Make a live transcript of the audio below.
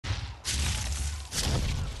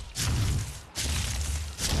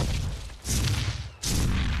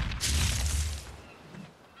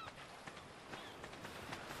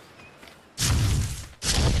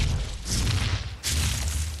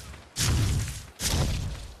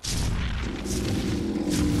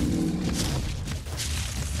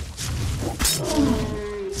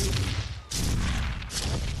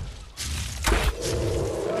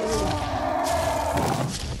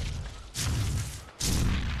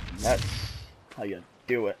That's how you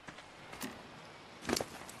do it.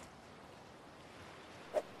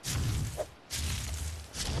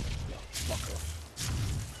 Yo, fucker.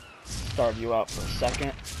 Starve you out for a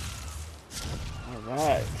second.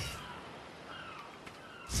 Alright.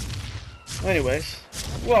 Anyways,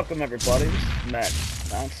 welcome everybody. This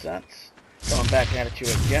is NoNseNcE. Coming back at you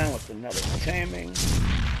again with another Taming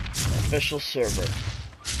official server.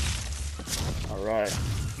 Alright.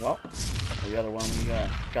 Well, the other one we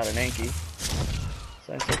got an Anki.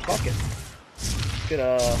 So I said, fuck it. Let's get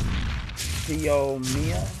a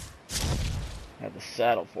Phiomia. I have the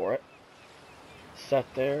saddle for it. Set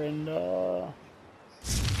there and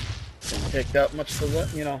didn't take that much to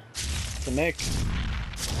let, you know, to make.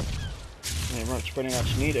 And what's pretty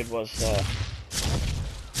much needed was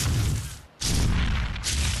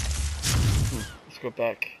let's go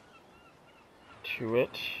back to it.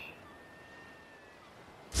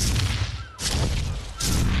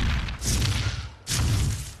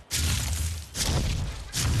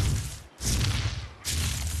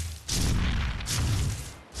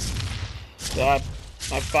 So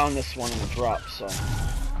I found this one in a drop, so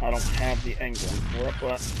I don't have the engram for it,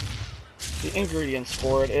 but the ingredients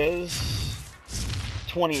for it is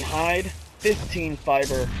 20 hide, 15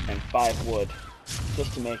 fiber, and 5 wood,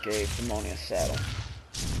 just to make a Phiomia saddle.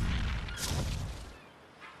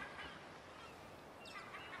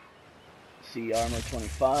 C armor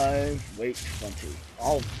 25, weight 20.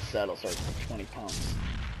 All saddles are 20 pounds,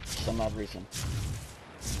 for some odd reason.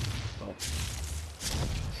 But, let's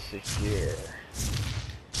see here.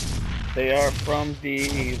 They are from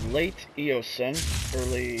the late Eocene,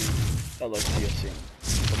 early Eocene.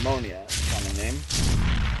 Phiomia is the common name.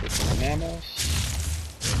 They're mammals.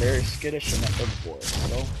 They're very skittish and herbivores.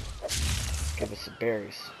 So, let's give us some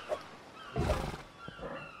berries.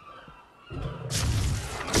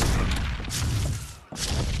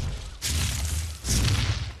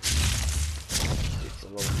 It's a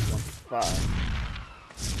level 25.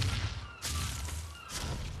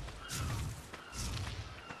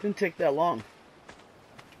 Didn't take that long.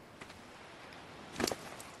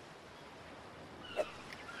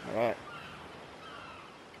 Alright.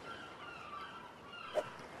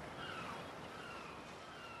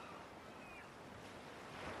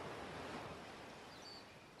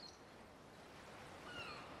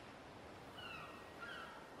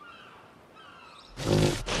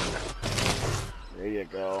 There you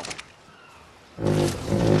go.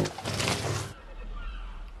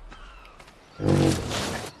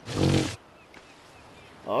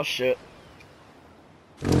 Oh shit.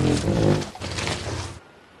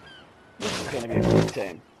 This is gonna be a quick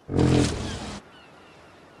tame.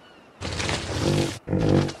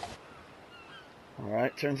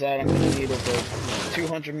 Alright, turns out I'm gonna need over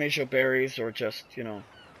 200 Mejo berries, or just, you know,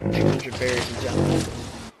 200 berries in general.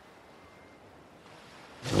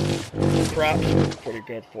 Crops are pretty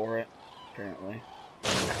good for it, apparently.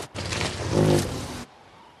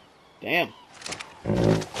 Damn.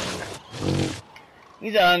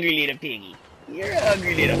 He's a hungry little piggy. You're a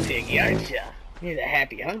hungry little piggy, aren't you? You're a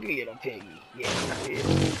happy, hungry little piggy. Yeah, you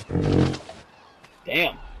is.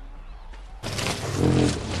 Damn.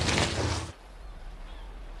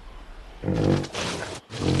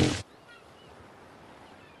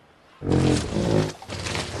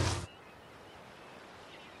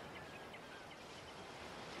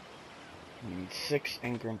 You need 6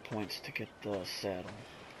 engram points to get the saddle.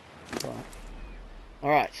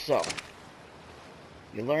 Alright, so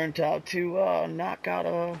you learned how to knock out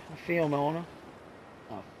a Phiomia.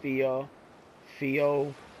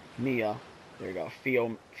 Phiomia. There you go.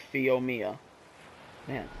 Phiomia.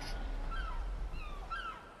 Man.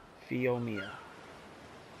 Phiomia.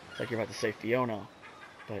 It's like you're about to say Fiona,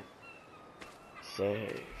 but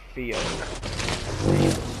say Phiomia.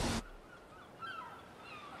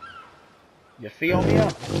 You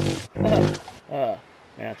Phiomia? Man,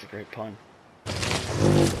 that's a great pun.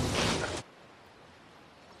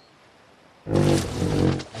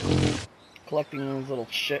 Collecting those little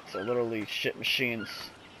shits are literally shit machines.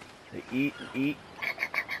 They eat and eat,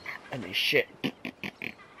 and they shit. The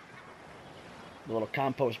little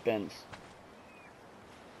compost bins.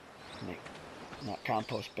 Not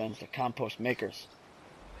compost bins, they're compost makers.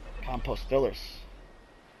 Compost fillers.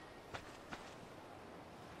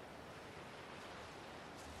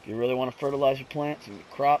 If you really want to fertilize your plants and your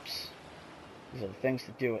crops, these are the things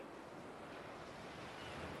to do it.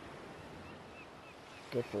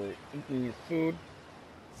 Good for eating your food.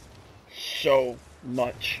 So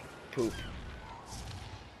much poop.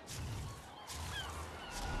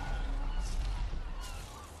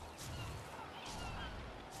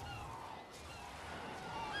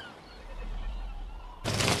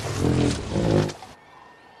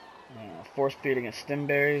 force feed against stim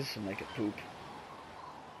berries and make it poop.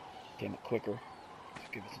 Tame it quicker. Let's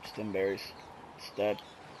give it some stim berries instead.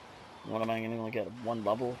 What am I gonna only get? One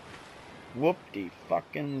level?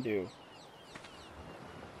 Whoop-de-fucking-do.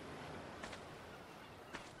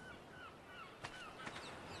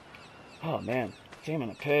 Oh man,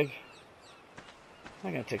 taming a pig.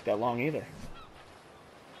 Not gonna take that long either.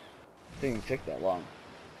 Didn't even take that long.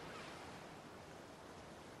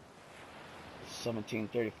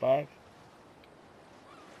 1735.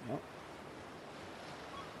 Nope.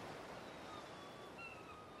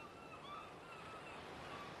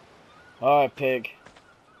 Alright, pig.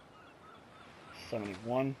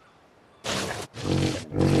 71.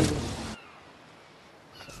 72.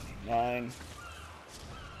 79.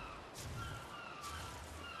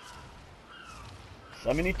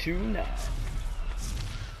 72 now.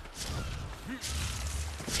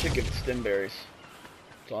 Should give it stim berries.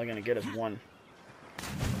 That's all I'm gonna get is one.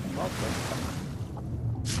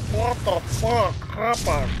 What the fuck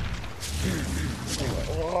happened? Anyway,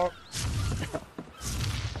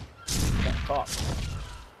 can't talk.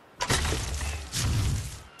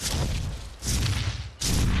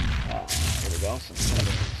 Ah, here we go. Some stim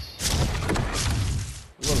berries.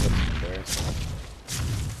 A little bit of stim berries.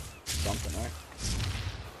 Something, right?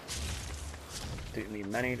 Didn't need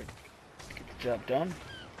many to get the job done.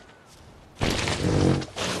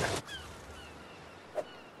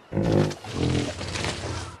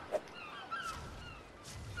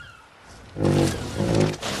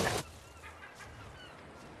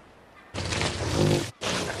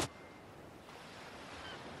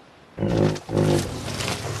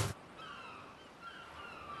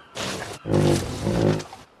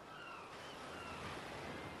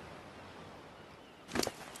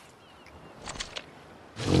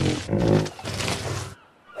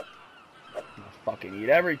 Fucking eat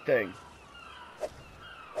everything.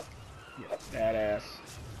 Yeah, badass.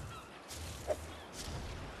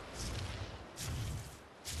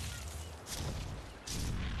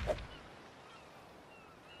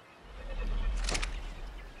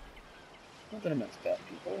 Nothing against fat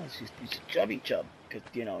people. It's just he's a chubby chub. Because,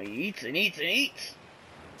 you know, he eats and eats and eats.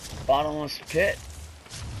 Bottomless pit.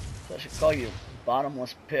 So I should call you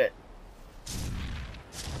bottomless pit.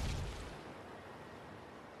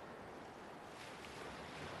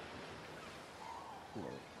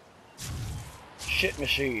 Shit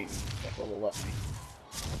machine. That's what will let me.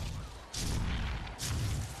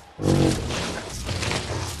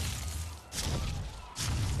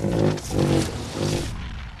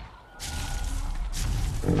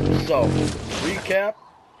 So, recap.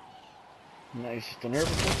 Nice, just an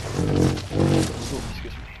herbivore. Ooh,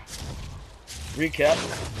 excuse me. Recap.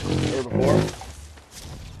 Herbivore.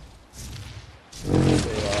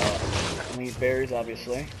 They eat berries,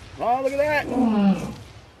 obviously. Oh, look at that!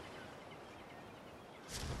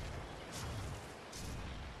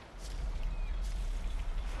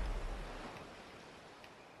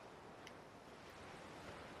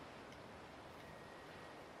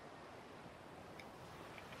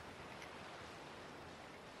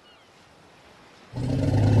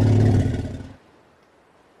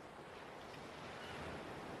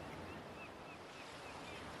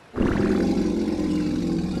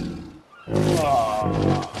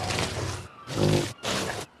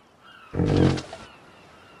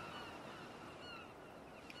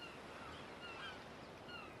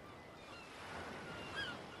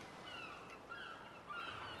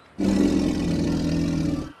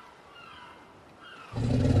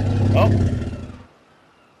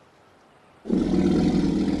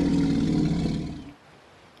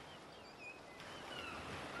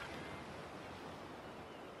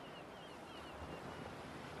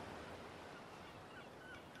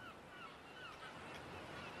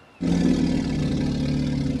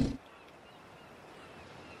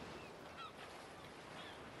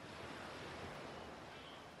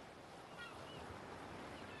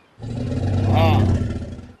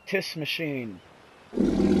 Tiss machine.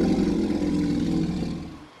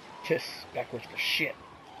 Tiss, backwards for shit.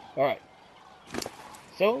 Alright.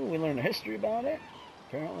 So, we learned the history about it,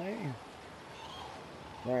 apparently.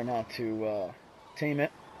 Learn how to tame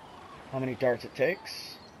it. How many darts it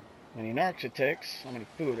takes. How many narcs it takes. How many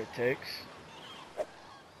food it takes.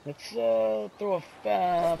 Let's throw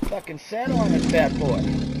a fucking saddle on this bad boy.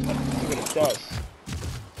 See what it does.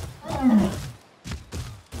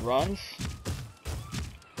 Runs.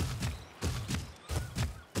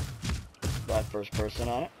 Slide first person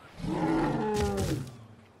on it.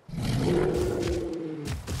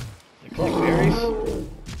 They collect berries?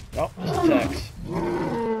 Nope, just attacks.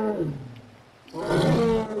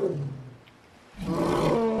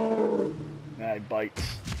 Nah, he bites.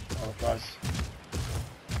 Oh, it does.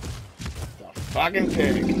 The fucking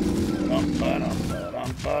pig.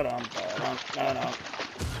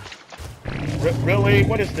 Really?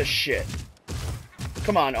 What is this shit?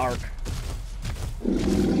 Come on, ARK.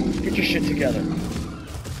 Get your shit together.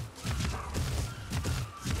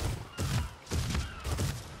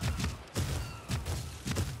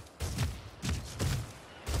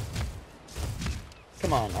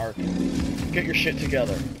 Come on, ARK. Get your shit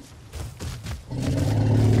together.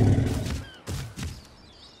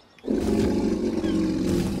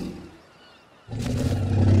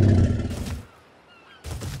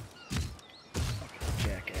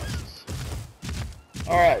 Jackasses.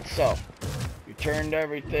 Alright, so you turned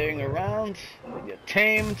everything around. You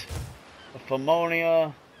tamed the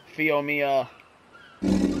Phiomia.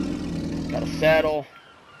 Got a saddle.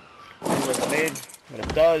 What it made, what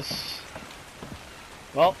it does.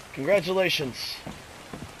 Well, congratulations.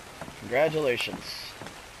 Congratulations.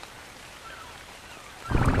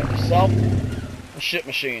 Got yourself a shit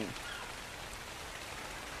machine.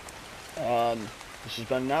 This has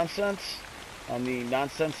been NoNseNcE on the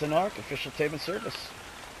NoNseNcE and ARK official taming servers.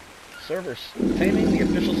 Taming the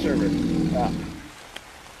official server.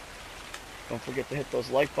 Don't forget to hit those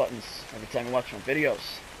like buttons every time you watch my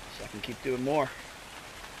videos so I can keep doing more.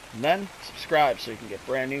 And then subscribe so you can get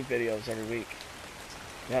brand new videos every week.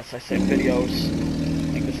 Yes, I say videos.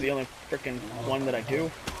 I think this is the only freaking one that I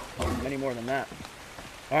do. Many more than that.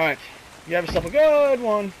 Alright. You have yourself a good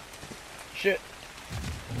one. Shit.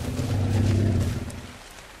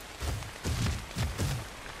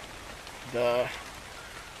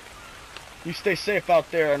 You stay safe out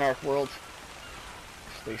there in ARK world.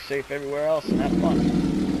 Stay safe everywhere else and have fun.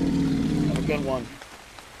 Have a good one.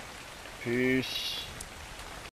 Peace.